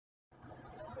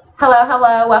Hello,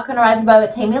 hello. Welcome to Rise Above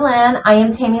with Tammy Lynn. I am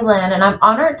Tammy Lynn, and I'm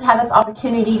honored to have this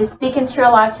opportunity to speak into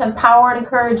your life, to empower and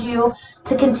encourage you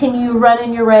to continue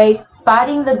running your race,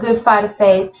 fighting the good fight of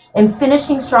faith, and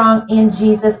finishing strong in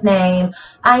Jesus' name.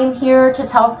 I am here to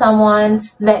tell someone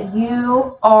that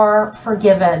you are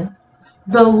forgiven.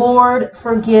 The Lord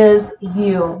forgives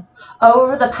you.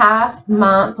 Over the past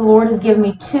month, the Lord has given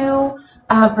me two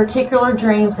particular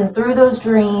dreams, and through those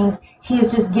dreams, He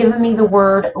has just given me the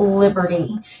word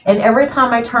liberty. And every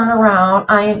time I turn around,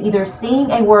 I am either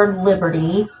seeing a word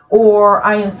liberty or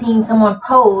I am seeing someone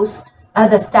post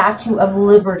the Statue of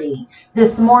Liberty.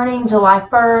 This morning, July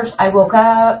 1st, I woke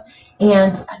up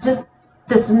and just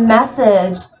this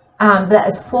message that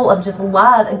is full of just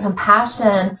love and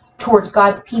compassion towards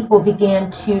God's people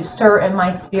began to stir in my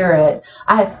spirit.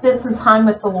 I have spent some time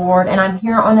with the Lord, and I'm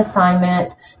here on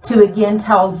assignment to again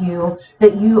tell you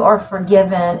that you are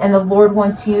forgiven, and the Lord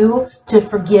wants you to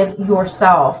forgive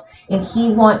yourself. And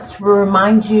He wants to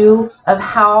remind you of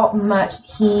how much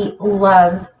He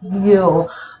loves you.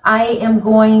 I am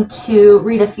going to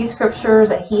read a few scriptures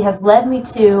that He has led me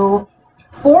to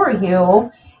for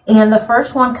you. And the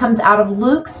first one comes out of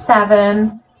Luke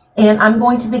 7, and I'm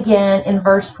going to begin in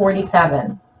verse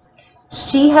 47.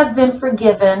 She has been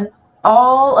forgiven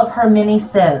all of her many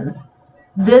sins.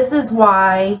 This is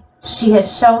why she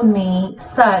has shown me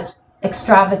such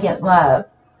extravagant love.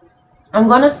 I'm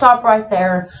going to stop right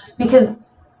there because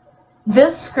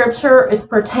this scripture is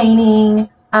pertaining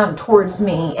towards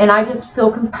me. And I just feel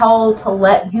compelled to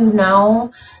let you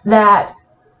know that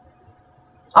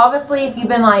obviously if you've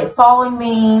been like following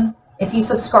me, if you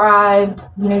subscribed,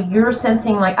 you know, you're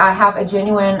sensing like I have a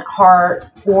genuine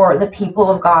heart for the people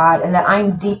of God and that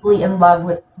I'm deeply in love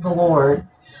with the Lord.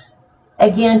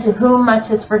 Again, to whom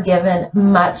much is forgiven,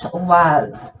 much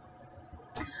loves.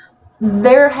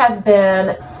 There has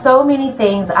been so many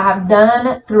things I have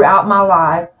done throughout my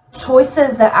life,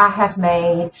 choices that I have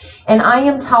made, and I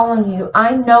am telling you,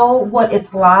 I know what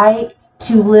it's like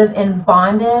to live in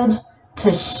bondage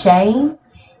to shame,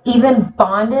 even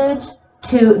bondage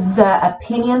to the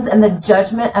opinions and the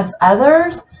judgment of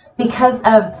others because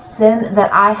of sin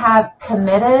that I have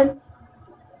committed.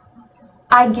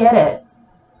 I get it.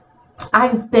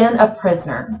 I've been a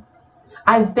prisoner.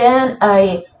 I've been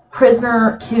a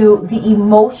prisoner to the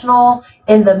emotional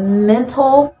and the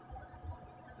mental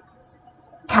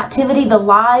captivity, the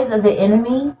lies of the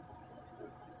enemy.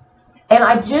 And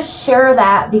I just share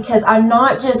that because I'm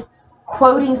not just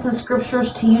quoting some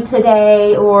scriptures to you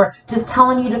today or just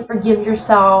telling you to forgive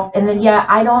yourself. And then, yeah,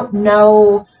 I don't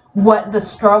know what the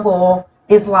struggle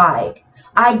is like.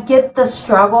 I get the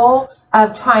struggle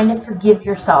of trying to forgive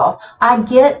yourself. I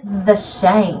get the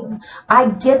shame. I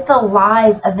get the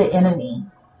lies of the enemy.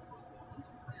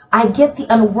 I get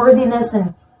the unworthiness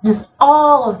and just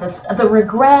all of this, the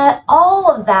regret,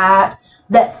 all of that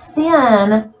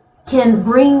sin can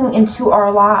bring into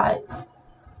our lives.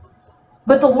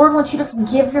 But the Lord wants you to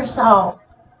forgive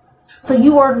yourself. So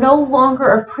you are no longer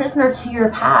a prisoner to your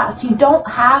past. You don't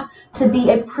have to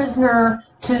be a prisoner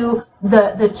to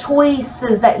the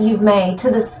choices that you've made,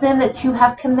 to the sin that you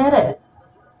have committed.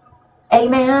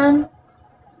 Amen.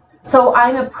 So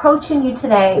I'm approaching you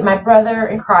today, my brother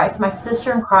in Christ, my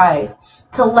sister in Christ,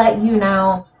 to let you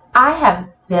know I have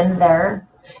been there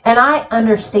and I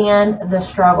understand the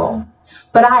struggle.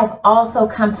 But I have also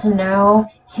come to know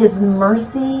His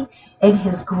mercy and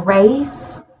His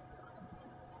grace.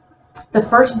 The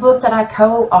first book that I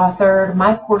co-authored,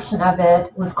 my portion of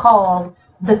it, was called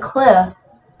The Cliff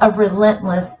of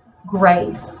Relentless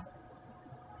Grace.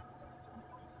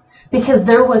 Because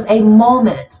there was a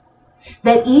moment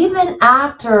that even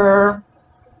after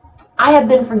I had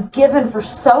been forgiven for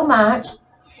so much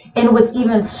and was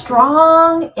even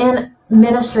strong in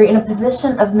ministry, in a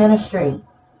position of ministry,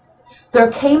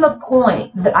 there came a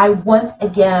point that I once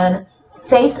again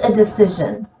faced a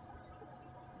decision.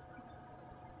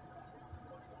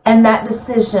 And that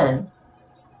decision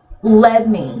led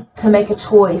me to make a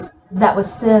choice that was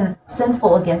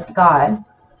sinful against God.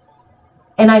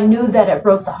 And I knew that it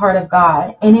broke the heart of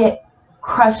God and it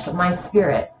crushed my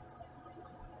spirit.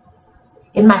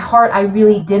 In my heart, I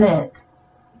really didn't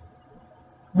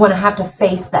want to have to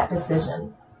face that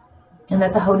decision. And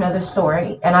that's a whole nother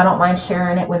story. And I don't mind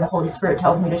sharing it when the Holy Spirit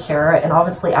tells me to share it. And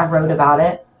obviously I wrote about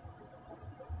it.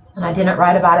 And I didn't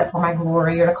write about it for my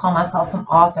glory or to call myself some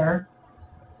author.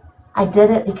 I did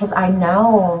it because I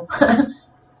know.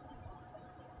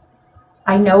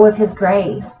 I know of His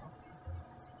grace.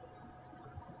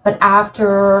 But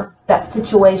after that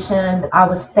situation that I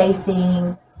was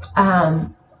facing,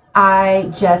 I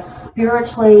just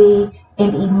spiritually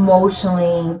and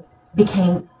emotionally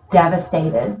became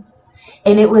devastated.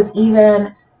 And it was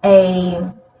even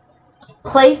a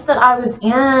place that I was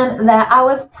in that I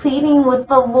was pleading with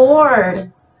the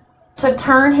Lord to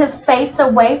turn his face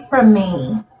away from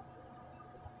me.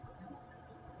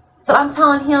 So I'm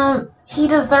telling him he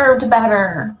deserved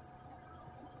better.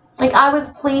 Like I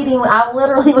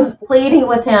literally was pleading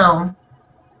with him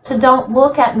to don't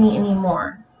look at me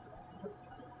anymore.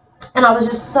 And I was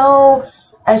just so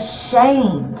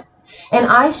ashamed. And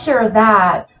I share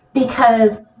that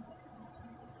because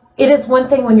it is one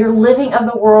thing when you're living of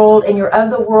the world and you're of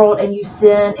the world and you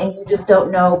sin and you just don't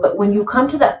know. But when you come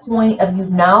to that point of you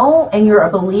know and you're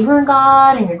a believer in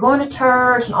God and you're going to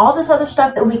church and all this other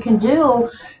stuff that we can do,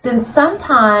 then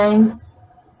sometimes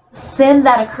sin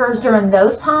that occurs during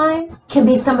those times can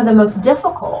be some of the most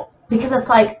difficult because it's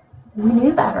like, we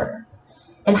knew better.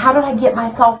 And how did I get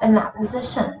myself in that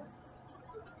position?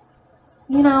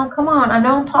 You know, come on. I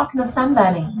know I'm talking to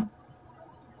somebody.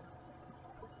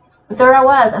 But there I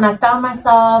was, and I found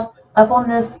myself up on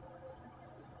this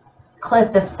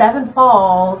cliff, the 7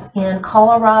 falls in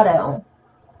Colorado.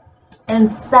 And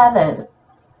 7,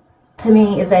 to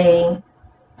me, is a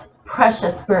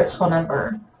precious spiritual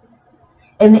number.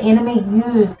 And the enemy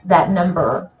used that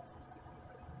number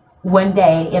one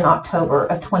day in October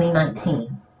of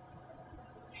 2019.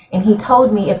 And he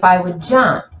told me if I would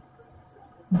jump,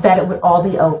 that it would all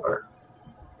be over.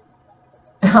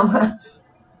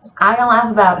 I can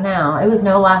laugh about it now. It was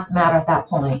no laugh matter at that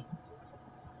point.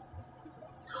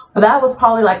 But that was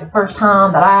probably like the first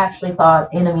time that I actually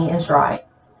thought the enemy is right.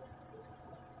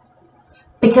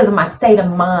 Because of my state of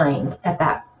mind at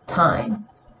that time.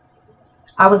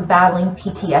 I was battling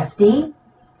PTSD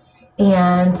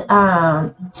and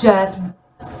just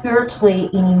spiritually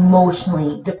and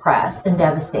emotionally depressed and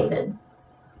devastated.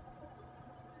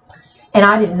 And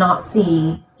I did not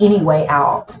see any way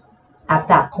out at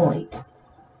that point.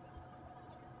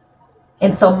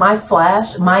 And so my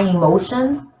flesh, my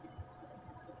emotions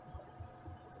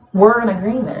were in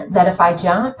agreement that if I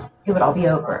jumped, it would all be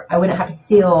over. I wouldn't have to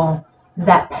feel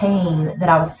that pain that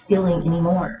I was feeling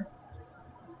anymore.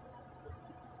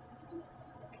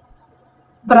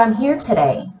 But I'm here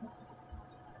today,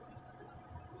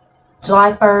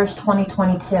 July 1st,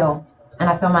 2022, and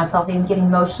I feel myself even getting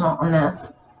emotional on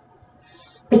this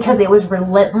because it was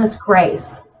relentless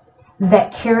grace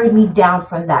that carried me down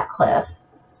from that cliff.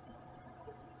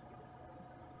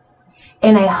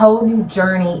 And a whole new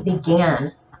journey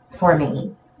began for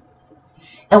me.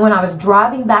 And when I was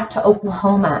driving back to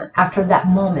Oklahoma after that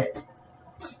moment,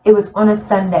 it was on a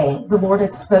Sunday, the Lord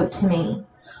had spoke to me.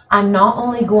 I'm not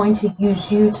only going to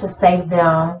use you to save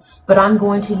them, but I'm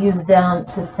going to use them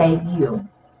to save you.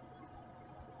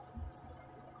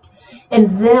 And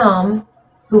them,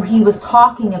 who he was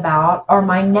talking about, are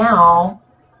my now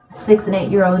 6 and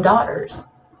 8-year-old daughters.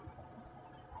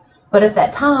 But at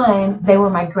that time, they were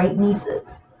my great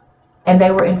nieces, and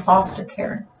they were in foster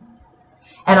care.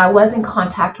 And I was in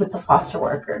contact with the foster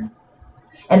worker,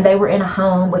 and they were in a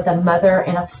home with a mother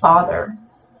and a father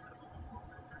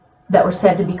that were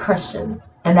said to be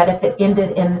Christians, and that if it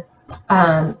ended in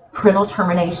parental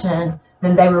termination,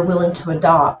 then they were willing to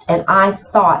adopt. And I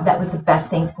thought that was the best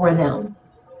thing for them.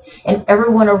 And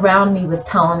everyone around me was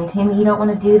telling me, Tammy, you don't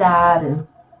want to do that. And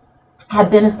I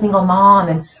had been a single mom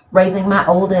and raising my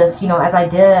oldest, as I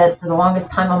did for the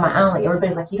longest time on my own. Like,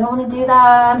 everybody's like, you don't want to do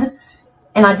that.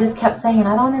 And I just kept saying,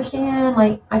 I don't understand.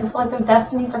 Like, I just feel like their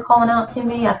destinies are calling out to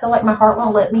me. I feel like my heart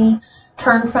won't let me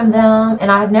turn from them. And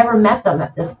I had never met them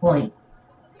at this point.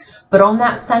 But on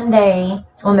that Sunday,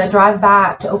 on the drive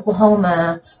back to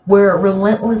Oklahoma, where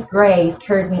relentless grace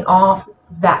carried me off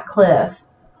that cliff,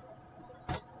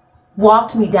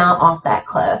 walked me down off that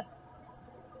cliff.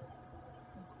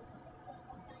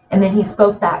 And then he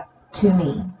spoke that to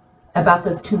me about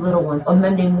those 2 little ones. On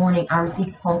Monday morning, I received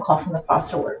a phone call from the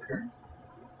foster worker.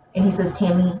 And he says,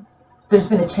 Tammy, there's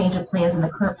been a change of plans in the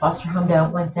current foster home.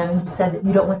 Don't want them. And you said that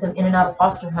you don't want them in and out of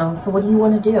foster homes. So what do you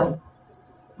want to do?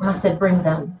 And I said, bring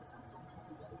them.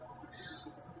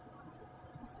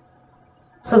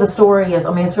 So the story is,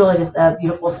 it's really just a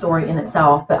beautiful story in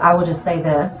itself. But I will just say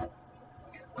this.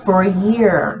 For a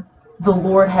year, the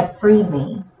Lord had freed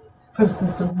me from some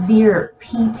severe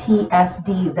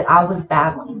PTSD that I was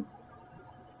battling.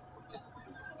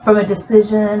 From a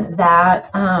decision that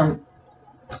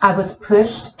I was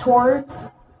pushed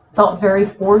towards, felt very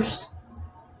forced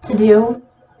to do,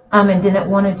 and didn't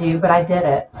want to do, but I did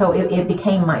it. So it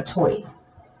became my choice.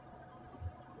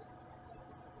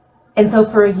 And so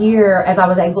for a year, as I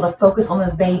was able to focus on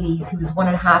those babies, who was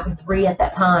 1.5 and 3 at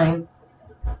that time,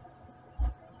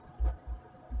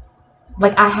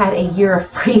 like I had a year of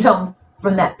freedom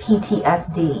from that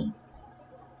PTSD.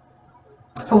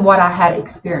 from what I had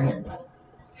experienced.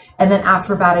 And then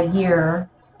after about a year,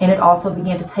 and it also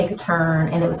began to take a turn,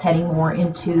 and it was heading more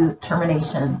into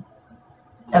termination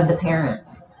of the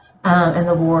parents. And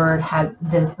the Lord had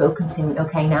then spoken to me,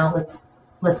 okay, now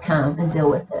let's come and deal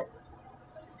with it.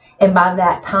 And by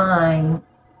that time,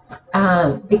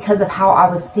 because of how I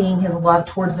was seeing his love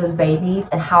towards those babies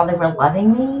and how they were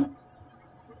loving me,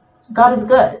 God is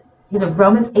good. He's a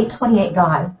Romans 8:28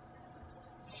 God.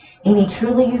 And he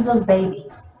truly used those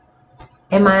babies.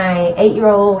 And my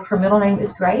 8-year-old, her middle name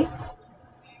is Grace.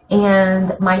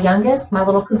 And my youngest, my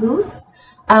little caboose,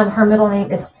 her middle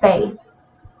name is Faith.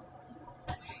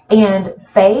 And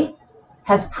Faith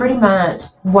has pretty much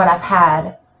what I've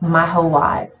had my whole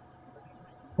life.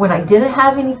 When I didn't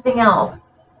have anything else,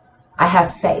 I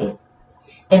have faith.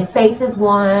 And faith is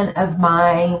one of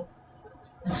my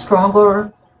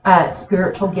stronger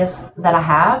spiritual gifts that I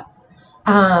have.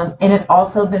 And it's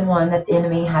also been one that the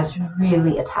enemy has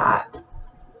really attacked.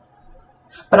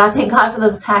 But I thank God for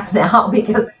those attacks now,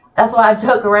 because that's why I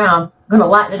joke around. I'm going to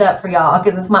lighten it up for y'all,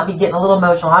 because this might be getting a little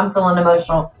emotional. I'm feeling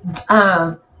emotional.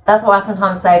 That's why I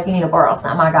sometimes say, if you need to borrow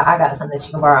something, I got something that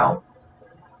you can borrow.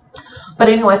 But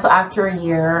anyway, so after a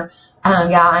year,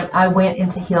 I went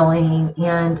into healing,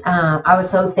 and I was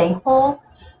so thankful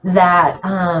that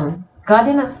God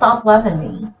didn't stop loving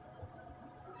me.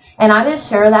 And I just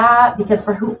share that because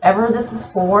for whoever this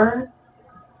is for,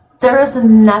 there is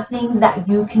nothing that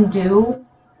you can do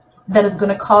that is going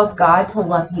to cause God to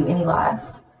love you any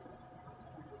less.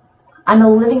 I'm a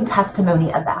living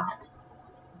testimony of that.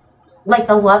 Like,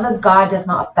 the love of God does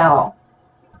not fail.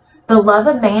 The love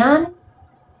of man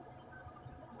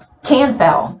can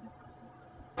fail.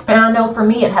 And I know for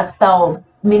me it has failed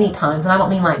many times. And I don't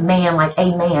mean like man, like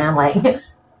a man, like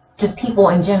just people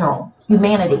in general,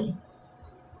 humanity.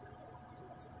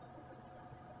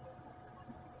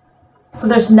 So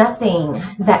there's nothing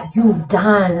that you've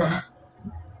done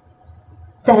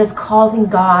that is causing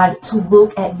God to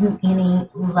look at you any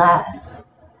less.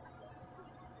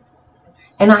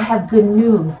 And I have good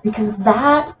news, because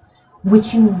that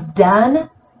which you've done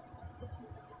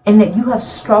and that you have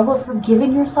struggled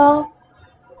forgiving yourself,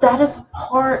 that is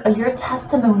part of your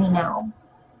testimony now.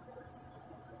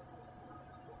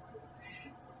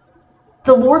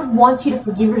 The Lord wants you to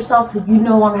forgive yourself so you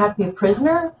no longer have to be a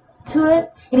prisoner to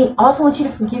it. And he also wants you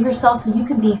to forgive yourself so you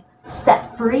can be set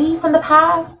free from the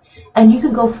past and you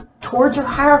can go towards your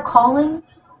higher calling,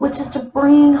 which is to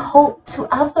bring hope to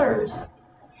others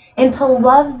and to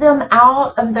love them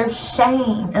out of their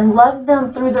shame and love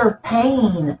them through their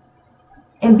pain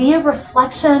and be a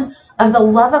reflection of the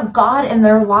love of God in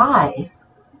their life.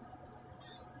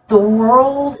 The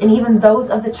world and even those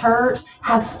of the church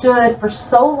have stood for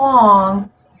so long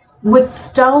with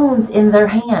stones in their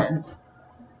hands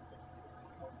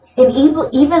and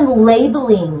even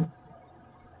labeling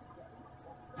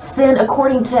sin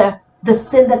according to the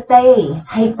sin that they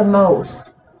hate the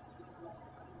most,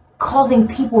 causing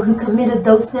people who committed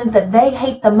those sins that they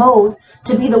hate the most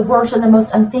to be the worst and the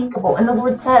most unthinkable. And the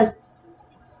Lord says,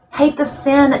 hate the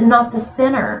sin, not the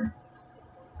sinner.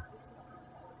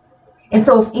 And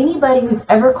so if anybody who's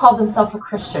ever called themselves a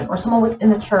Christian or someone within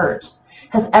the church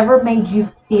has ever made you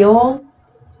feel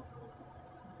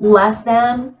less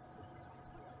than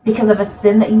because of a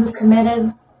sin that you've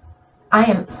committed, I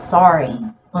am sorry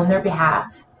on their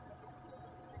behalf.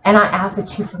 And I ask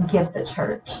that you forgive the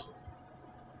church.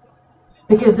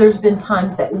 Because there's been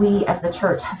times that we as the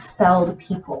church have failed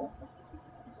people.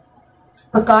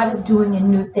 But God is doing a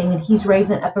new thing, and he's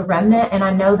raising up a remnant, and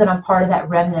I know that I'm part of that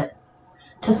remnant,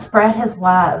 to spread his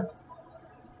love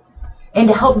and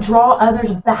to help draw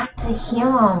others back to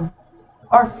him,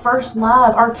 our first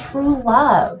love, our true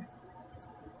love.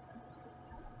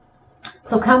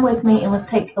 So come with me and let's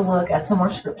take a look at some more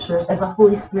scriptures as the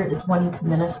Holy Spirit is wanting to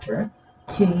minister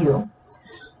to you.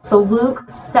 So Luke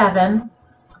 7,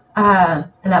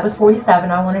 and that was 47.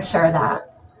 I want to share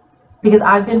that because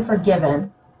I've been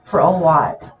forgiven for a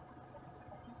lot.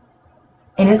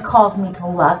 And it's caused me to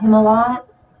love him a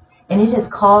lot. And it has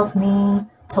caused me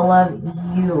to love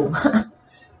you,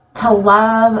 to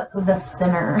love the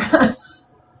sinner,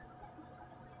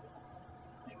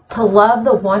 to love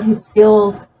the one who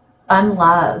feels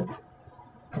unloved,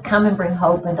 to come and bring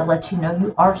hope and to let you know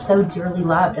you are so dearly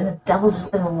loved and the devil's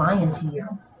just been lying to you.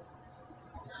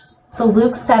 So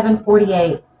Luke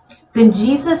 7:48, then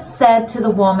Jesus said to the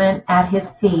woman at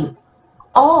his feet,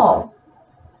 all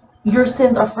your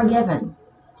sins are forgiven.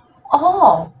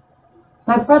 All.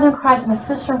 My brother in Christ, my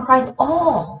sister in Christ,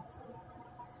 all.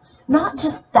 Not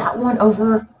just that one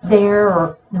over there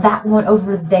or that one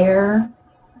over there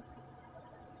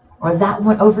or that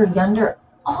one over yonder.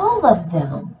 All of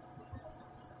them.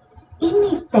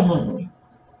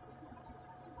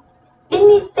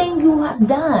 anything you have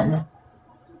done,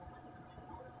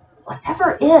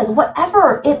 whatever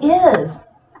it is,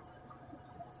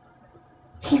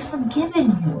 he's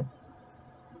forgiven you.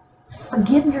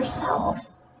 Forgive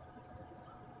yourself.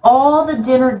 All the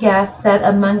dinner guests said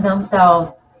among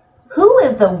themselves, "Who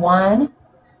is the one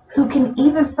who can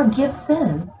even forgive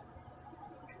sins?"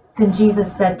 Then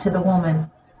Jesus said to the woman,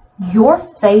 "Your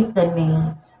faith in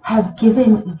me has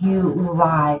given you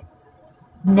life.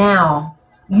 Now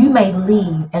you may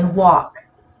leave and walk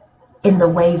in the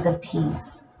ways of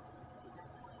peace."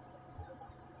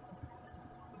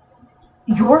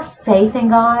 Your faith in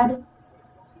God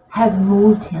has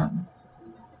moved him.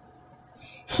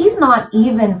 He's not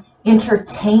even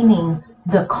entertaining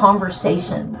the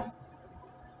conversations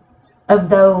of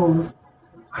those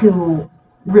who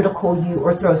ridicule you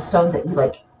or throw stones at you.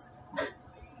 Like,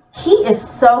 he is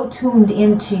so tuned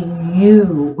into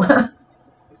you.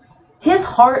 His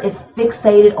heart is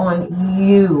fixated on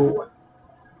you.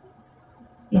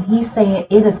 And he's saying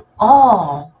it is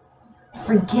all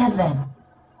forgiven.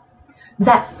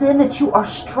 That sin that you are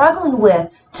struggling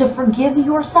with to forgive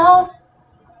yourself,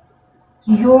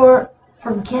 you're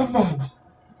forgiven.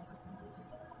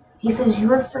 He says,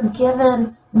 "You're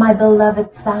forgiven, my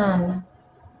beloved son.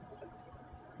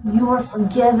 You are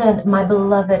forgiven, my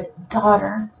beloved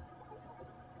daughter.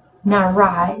 Now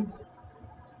rise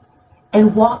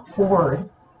and walk forward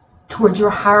towards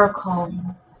your higher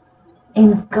calling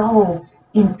and go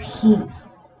in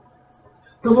peace."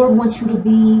 The Lord wants you to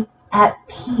be at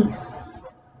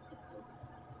peace.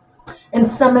 And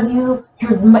some of you,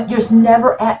 you're just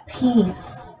never at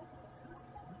peace.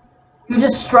 You're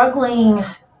just struggling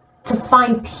to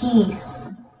find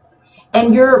peace.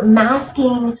 And you're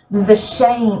masking the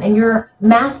shame, and you're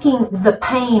masking the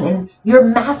pain, and you're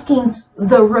masking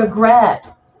the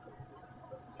regret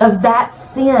of that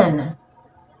sin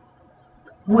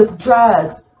with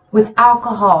drugs, with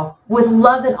alcohol, with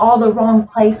love in all the wrong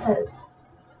places.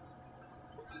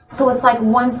 So it's like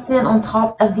one sin on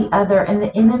top of the other, and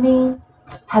the enemy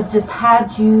has just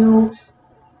had you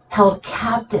held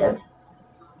captive,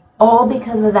 all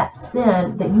because of that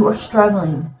sin that you are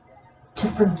struggling to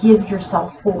forgive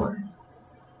yourself for.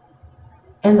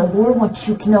 And the Lord wants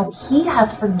you to know he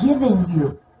has forgiven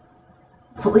you.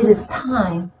 So it is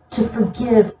time to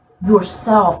forgive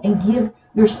yourself and give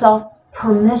yourself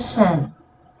permission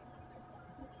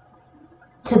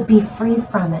to be free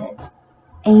from it.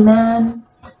 Amen.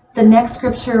 The next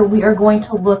scripture we are going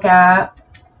to look at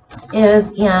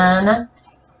is in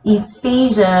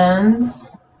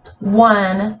Ephesians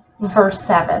 1, verse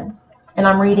 7. And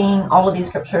I'm reading all of these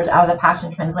scriptures out of the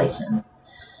Passion Translation.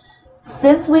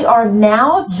 "Since we are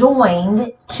now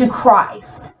joined to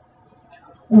Christ,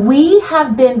 we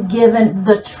have been given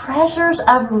the treasures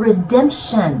of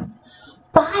redemption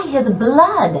by his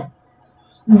blood,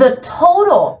 the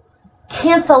total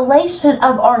cancellation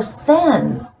of our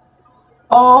sins,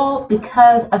 all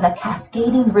because of the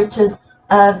cascading riches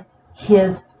of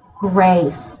his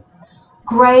grace."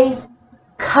 Grace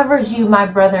covers you, my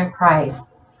brother in Christ.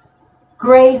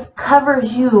 Grace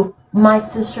covers you, my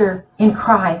sister in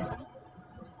Christ.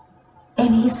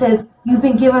 And he says, you've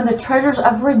been given the treasures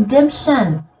of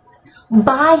redemption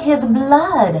by his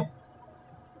blood.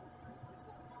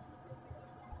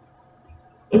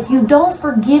 If you don't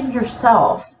forgive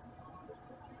yourself,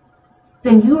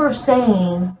 then you are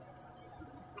saying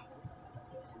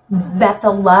that the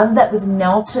love that was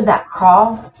nailed to that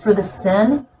cross for the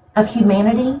sin of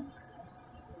humanity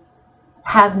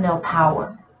has no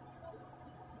power.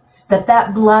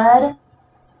 That blood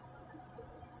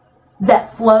that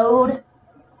flowed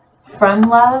from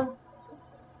love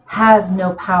has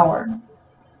no power.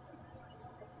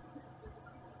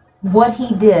 What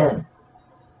he did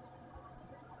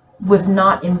was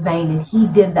not in vain, and he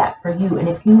did that for you. And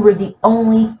if you were the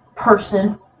only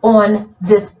person on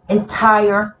this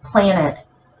entire planet,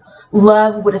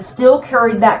 love would have still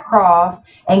carried that cross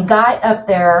and got up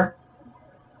there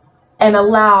and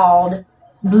allowed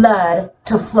blood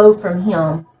to flow from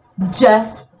him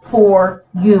just for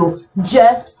you,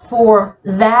 just for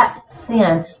that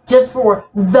sin, just for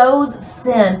those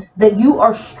sin that you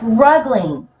are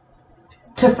struggling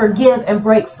to forgive and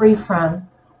break free from,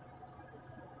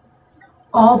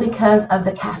 all because of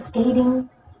the cascading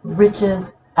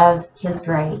riches of his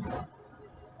grace.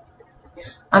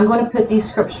 I'm going to put these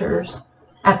scriptures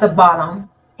at the bottom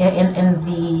in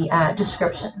the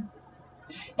description.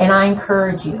 And I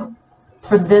encourage you,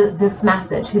 for this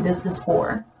message, who this is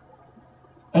for,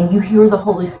 and you hear the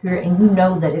Holy Spirit and you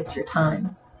know that it's your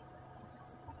time,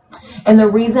 And the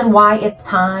reason why it's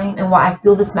time and why I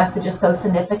feel this message is so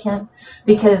significant,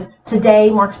 because today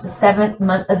marks the 7th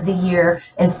month of the year,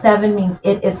 and 7 means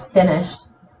it is finished.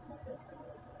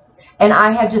 And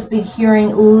I have just been hearing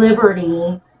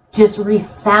liberty just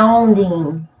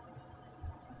resounding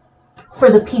for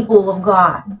the people of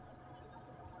God.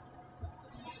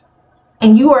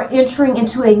 And you are entering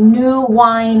into a new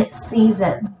wine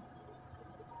season.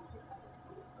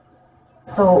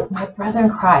 So, my brother in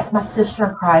Christ, my sister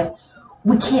in Christ,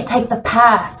 we can't take the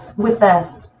past with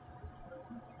us.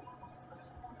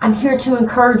 I'm here to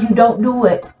encourage you, don't do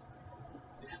it.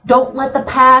 Don't let the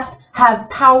past have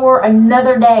power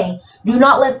another day. Do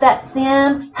not let that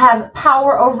sin have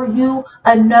power over you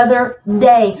another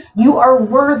day. You are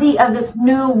worthy of this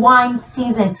new wine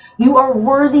season. You are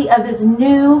worthy of this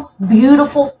new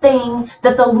beautiful thing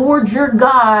that the Lord your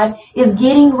God is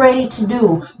getting ready to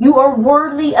do. You are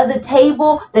worthy of the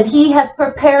table that he has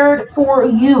prepared for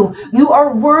you. You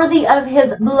are worthy of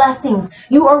his blessings.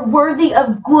 You are worthy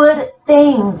of good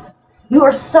things. You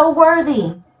are so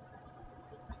worthy.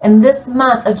 And this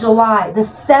month of July, the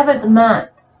 7th month,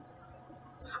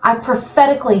 I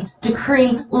prophetically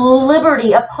decree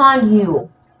liberty upon you,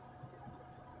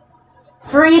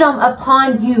 freedom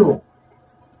upon you,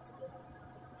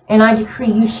 and I decree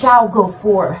you shall go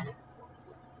forth,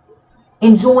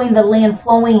 enjoying the land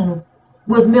flowing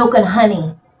with milk and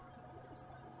honey,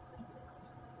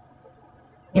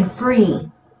 and free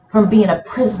from being a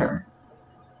prisoner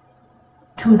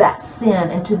to that sin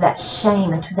and to that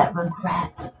shame and to that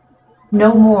regret.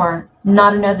 No more,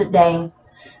 not another day.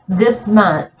 This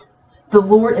month, the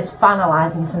Lord is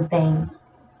finalizing some things.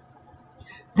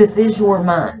 This is your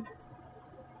month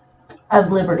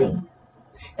of liberty.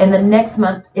 And the next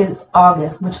month is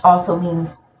August, which also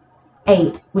means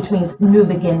 8, which means new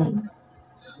beginnings.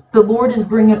 The Lord is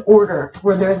bringing order to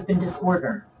where there has been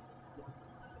disorder.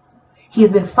 He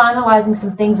has been finalizing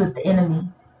some things with the enemy,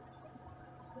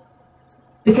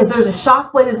 because there's a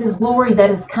shockwave of his glory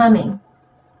that is coming.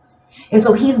 And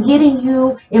so he's getting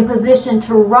you in position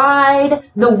to ride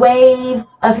the wave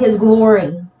of his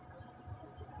glory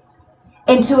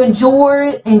and to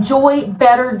enjoy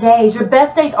better days. Your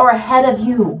best days are ahead of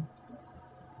you.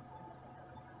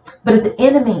 But if the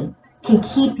enemy can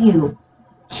keep you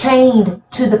chained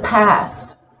to the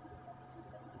past,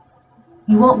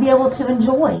 you won't be able to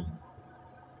enjoy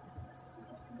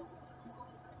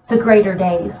the greater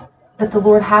days that the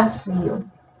Lord has for you.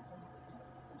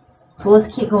 So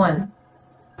let's keep going.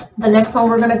 The next one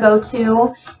we're going to go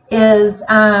to is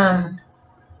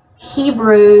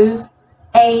Hebrews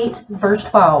 8, verse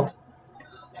 12.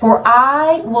 For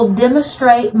I will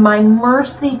demonstrate my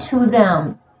mercy to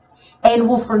them, and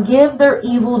will forgive their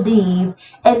evil deeds,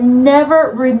 and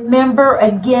never remember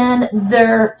again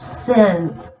their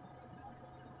sins.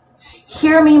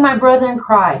 Hear me, my brother in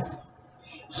Christ.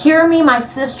 Hear me, my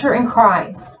sister in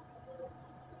Christ.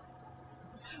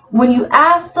 When you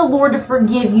ask the Lord to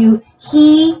forgive you,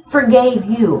 he forgave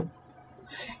you.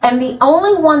 And the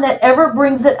only one that ever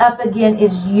brings it up again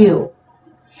is you.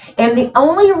 And the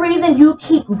only reason you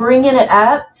keep bringing it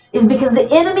up is because the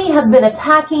enemy has been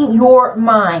attacking your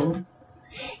mind.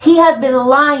 He has been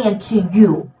lying to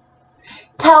you,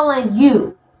 telling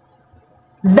you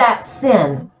that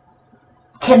sin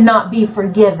cannot be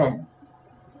forgiven,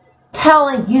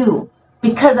 telling you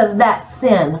because of that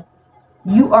sin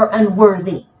you are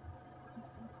unworthy,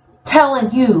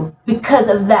 telling you because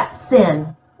of that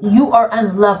sin you are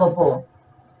unlovable,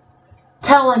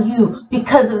 telling you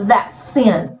because of that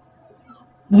sin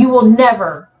you will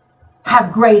never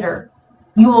have greater,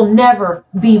 you will never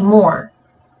be more.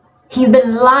 He's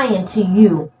been lying to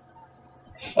you,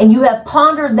 and you have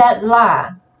pondered that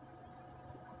lie.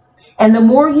 And the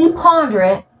more you ponder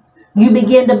it, you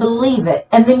begin to believe it,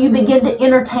 and then you begin to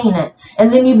entertain it,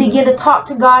 and then you begin to talk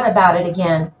to God about it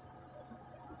again.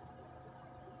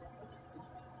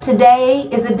 Today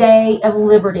is a day of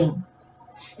liberty,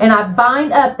 and I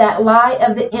bind up that lie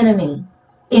of the enemy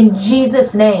in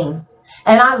Jesus' name,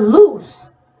 and I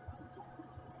loose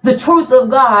the truth of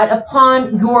God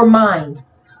upon your mind,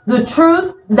 the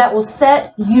truth that will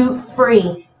set you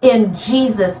free in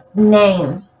Jesus'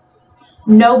 name.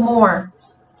 No more.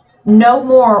 No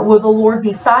more will the Lord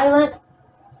be silent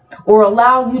or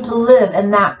allow you to live in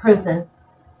that prison.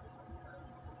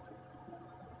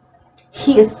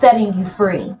 He is setting you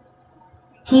free.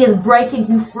 He is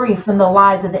breaking you free from the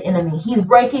lies of the enemy. He's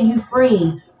breaking you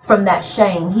free from that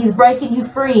shame. He's breaking you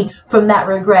free from that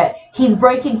regret. He's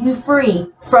breaking you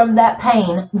free from that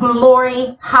pain.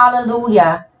 Glory,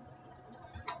 hallelujah.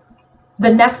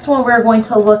 The next one we're going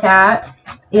to look at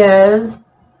is,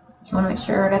 I want to make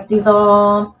sure I got these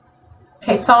all.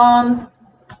 Okay, Psalms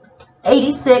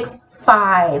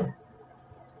 86:5.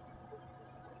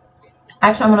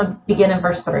 Actually, I'm going to begin in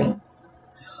verse 3.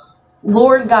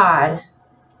 Lord God,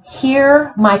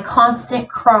 hear my constant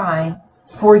cry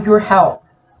for your help.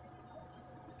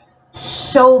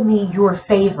 Show me your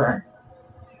favor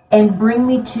and bring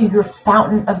me to your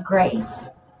fountain of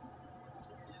grace.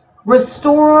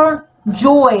 Restore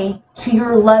joy to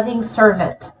your loving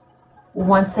servant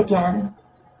once again.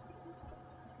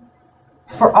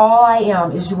 For all I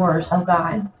am is yours, O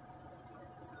God.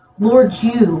 Lord,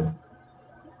 you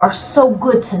are so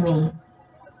good to me,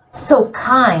 so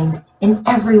kind in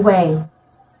every way,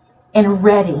 and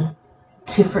ready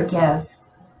to forgive.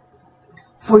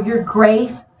 For your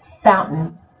grace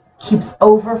fountain keeps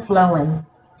overflowing,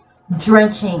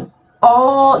 drenching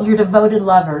all your devoted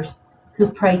lovers who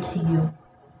pray to you.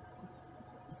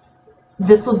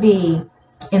 This will be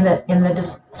in the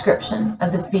description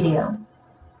of this video.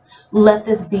 Let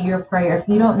this be your prayer. If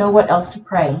you don't know what else to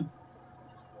pray,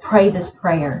 pray this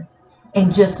prayer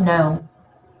and just know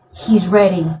He's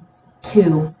ready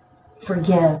to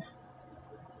forgive.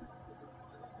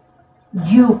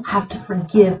 You have to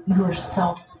forgive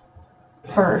yourself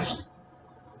first.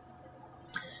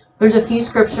 There's a few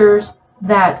scriptures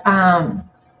that, and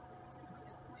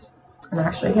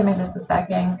actually give me just a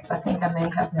second because I think I may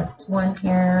have missed one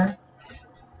here.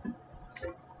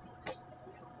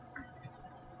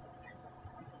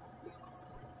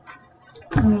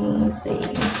 Let me see.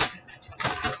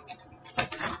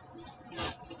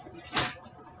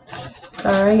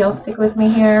 Sorry, y'all stick with me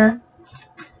here.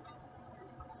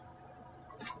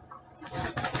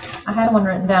 I had one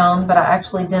written down, but I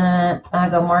actually didn't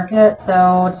go mark it, so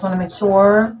I just want to make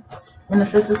sure. And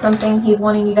if this is something He's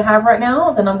wanting you to have right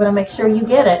now, then I'm going to make sure you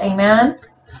get it. Amen?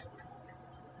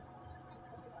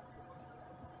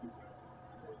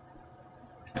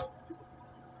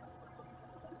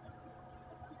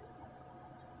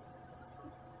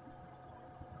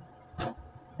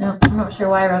 No, I'm not sure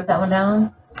why I wrote that one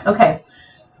down. Okay,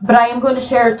 but I am going to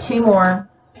share two more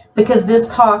because this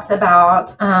talks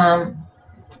about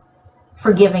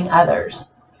forgiving others.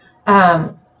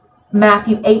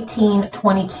 Matthew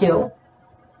 18:22.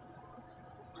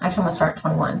 Actually, I'm going to start at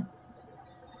 21.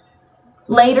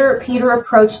 Later, Peter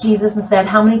approached Jesus and said,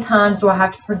 "How many times do I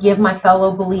have to forgive my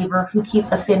fellow believer who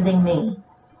keeps offending me?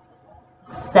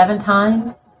 7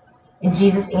 times?" And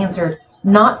Jesus answered,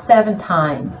 "Not 7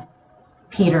 times,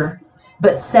 Peter,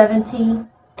 but 70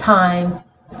 times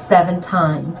 7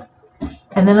 times."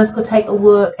 And then let's go take a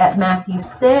look at Matthew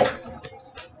 6,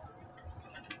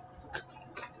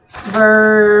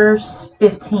 verse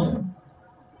 15.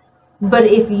 "But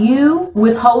if you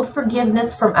withhold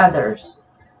forgiveness from others,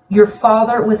 your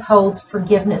Father withholds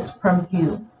forgiveness from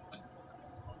you."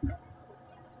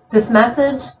 This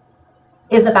message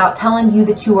is about telling you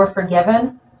that you are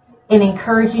forgiven and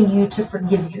encouraging you to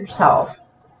forgive yourself.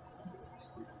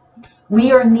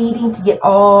 We are needing to get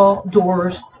all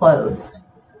doors closed.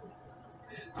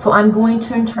 So I'm going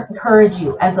to encourage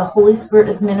you as the Holy Spirit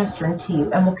is ministering to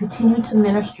you and will continue to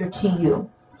minister to you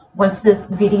once this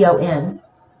video ends,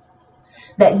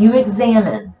 that you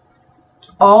examine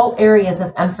all areas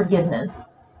of unforgiveness,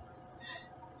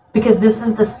 because this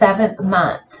is the 7th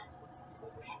month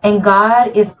and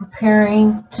God is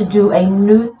preparing to do a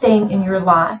new thing in your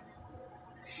life,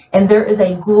 and there is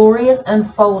a glorious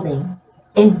unfolding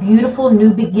and beautiful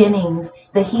new beginnings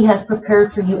that He has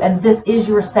prepared for you, and this is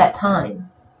your set time.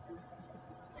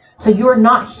 So you're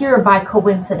not here by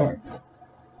coincidence.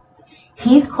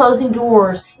 He's closing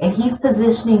doors and He's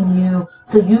positioning you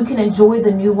so you can enjoy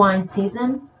the new wine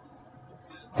season,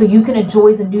 so you can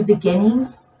enjoy the new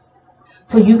beginnings,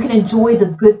 so you can enjoy the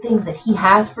good things that He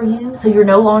has for you, so you're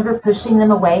no longer pushing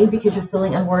them away because you're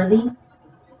feeling unworthy.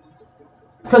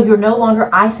 So you're no longer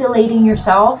isolating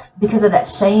yourself because of that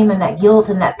shame and that guilt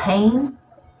and that pain,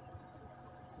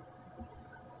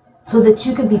 so that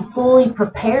you can be fully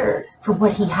prepared for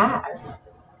what He has,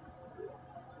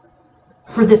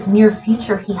 for this near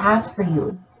future He has for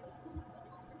you.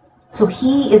 So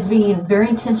He is being very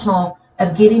intentional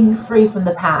of getting you free from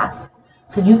the past,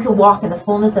 so you can walk in the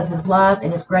fullness of His love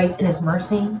and His grace and His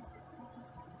mercy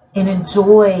and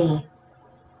enjoy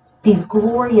these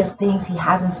glorious things He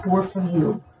has in store for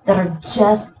you that are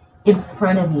just in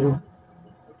front of you.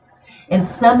 And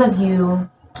some of you,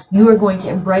 you are going to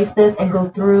embrace this and go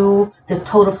through this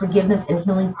total forgiveness and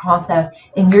healing process,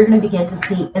 and you're going to begin to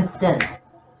see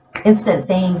instant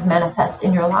things manifest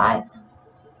in your life.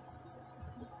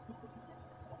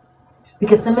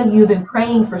 Because some of you have been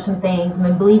praying for some things and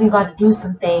been believing God to do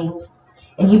some things,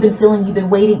 and you've been feeling you've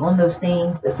been waiting on those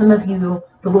things, but some of you,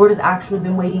 the Lord has actually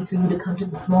been waiting for you to come to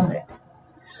this moment.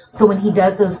 So when he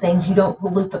does those things, you don't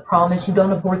pollute the promise. You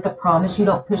don't abort the promise. You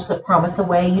don't push the promise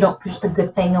away. You don't push the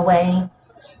good thing away.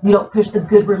 You don't push the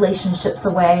good relationships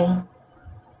away.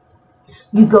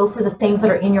 You go for the things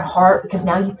that are in your heart because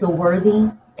now you feel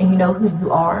worthy and you know who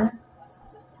you are.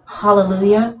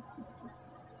 Hallelujah.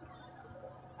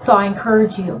 So I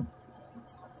encourage you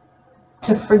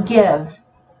to forgive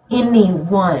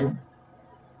anyone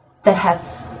that has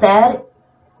said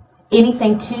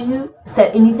anything to you,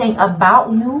 said anything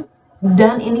about you,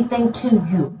 done anything to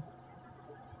you.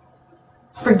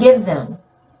 Forgive them.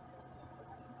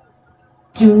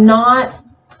 Do not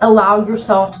allow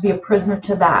yourself to be a prisoner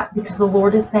to that, because the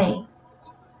Lord is saying,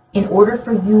 in order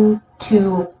for you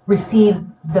to receive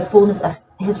the fullness of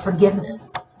his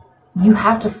forgiveness, you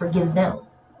have to forgive them.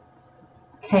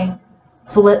 Okay?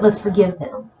 So let's forgive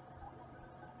them.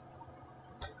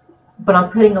 But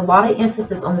I'm putting a lot of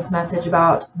emphasis on this message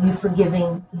about you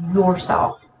forgiving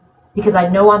yourself, because I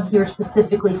know I'm here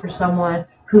specifically for someone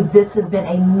who this has been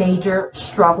a major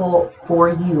struggle for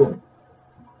you.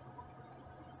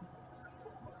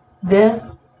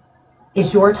 This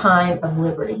is your time of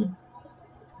liberty.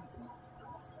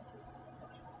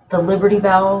 The liberty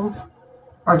bells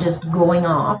are just going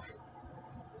off.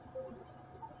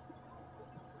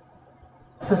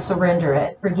 So surrender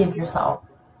it. Forgive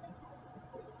yourself.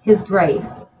 His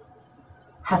grace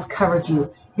has covered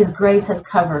you. His grace has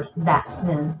covered that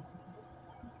sin.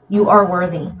 You are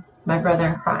worthy, my brother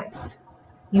in Christ.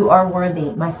 You are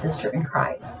worthy, my sister in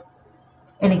Christ.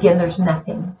 And again, there's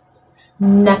nothing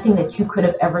that you could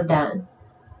have ever done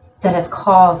that has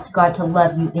caused God to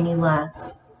love you any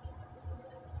less.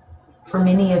 For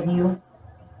many of you,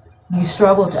 you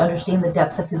struggle to understand the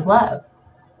depths of his love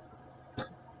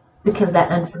because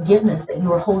that unforgiveness that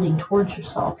you are holding towards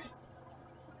yourself.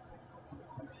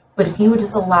 But if you would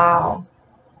just allow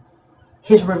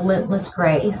his relentless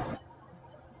grace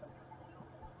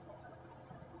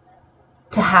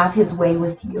to have his way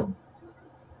with you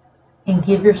and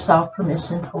give yourself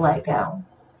permission to let go,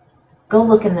 go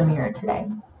look in the mirror today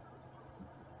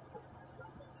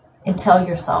and tell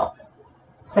yourself,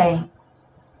 say,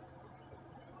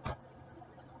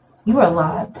 you are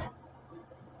loved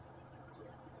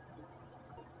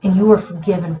and you are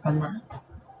forgiven from that.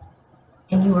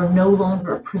 And you are no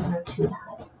longer a prisoner to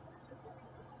that.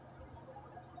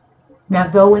 Now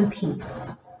go in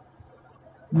peace.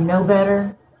 You know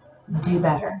better, do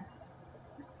better.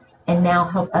 And now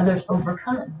help others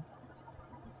overcome.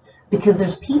 Because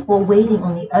there's people waiting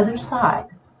on the other side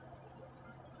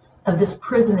of this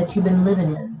prison that you've been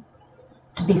living in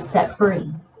to be set free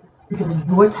because of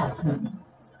your testimony.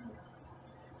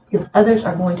 Because others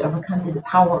are going to overcome through the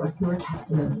power of your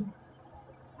testimony.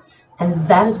 And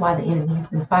that is why the enemy has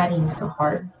been fighting you so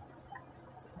hard.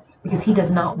 Because he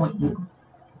does not want you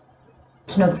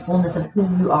to know the fullness of who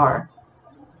you are.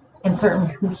 And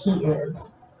certainly who he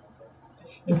is.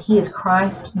 And he is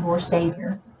Christ, your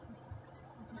Savior.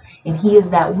 And he is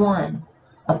that one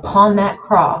upon that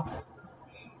cross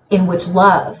in which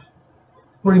love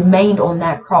remained on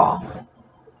that cross.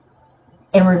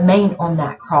 And remained on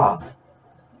that cross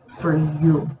for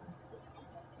you.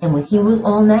 And when he was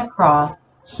on that cross,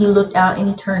 he looked out in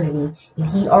eternity and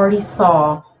he already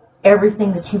saw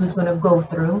everything that you was going to go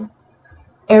through,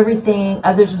 everything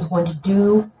others was going to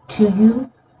do to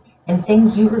you, and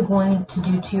things you were going to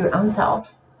do to your own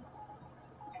self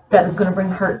that was going to bring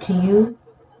hurt to you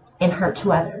and hurt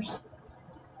to others.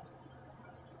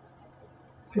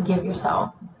 Forgive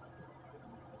yourself.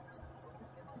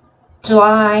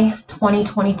 July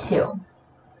 2022.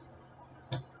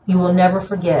 You will never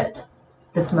forget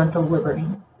this month of liberty.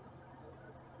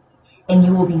 And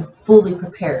you will be fully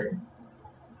prepared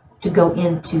to go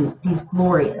into these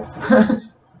glorious,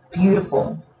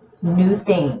 beautiful, new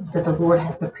things that the Lord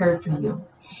has prepared for you.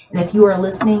 And if you are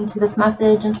listening to this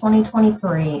message in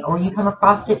 2023, or you come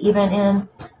across it even in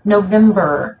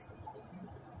November,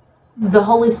 the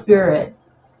Holy Spirit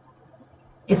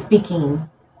is speaking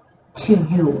to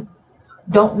you.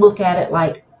 Don't look at it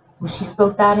like, well, she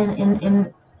spoke that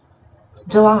in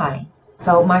July,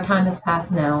 so my time has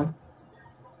passed now.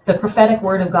 The prophetic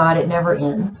word of God, it never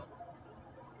ends.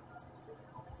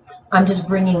 I'm just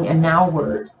bringing a now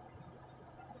word.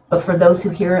 But for those who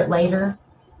hear it later,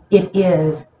 it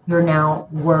is your now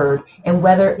word. And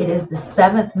whether it is the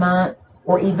 7th month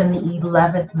or even the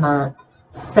 11th month,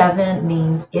 7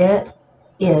 means it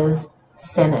is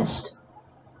finished.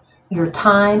 Your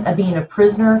time of being a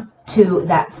prisoner to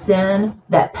that sin,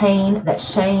 that pain, that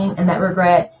shame, and that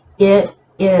regret, it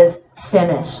is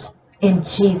finished. In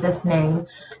Jesus' name.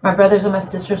 My brothers and my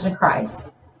sisters in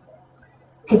Christ,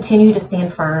 continue to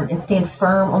stand firm and stand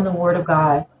firm on the word of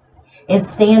God. and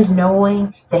stand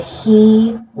knowing that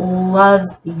He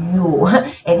loves you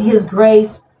and His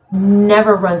grace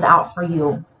never runs out for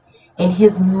you, and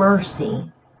His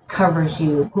mercy covers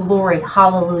you. Glory,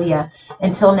 hallelujah.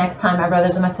 Until next time, my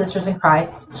brothers and my sisters in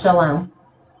Christ, shalom.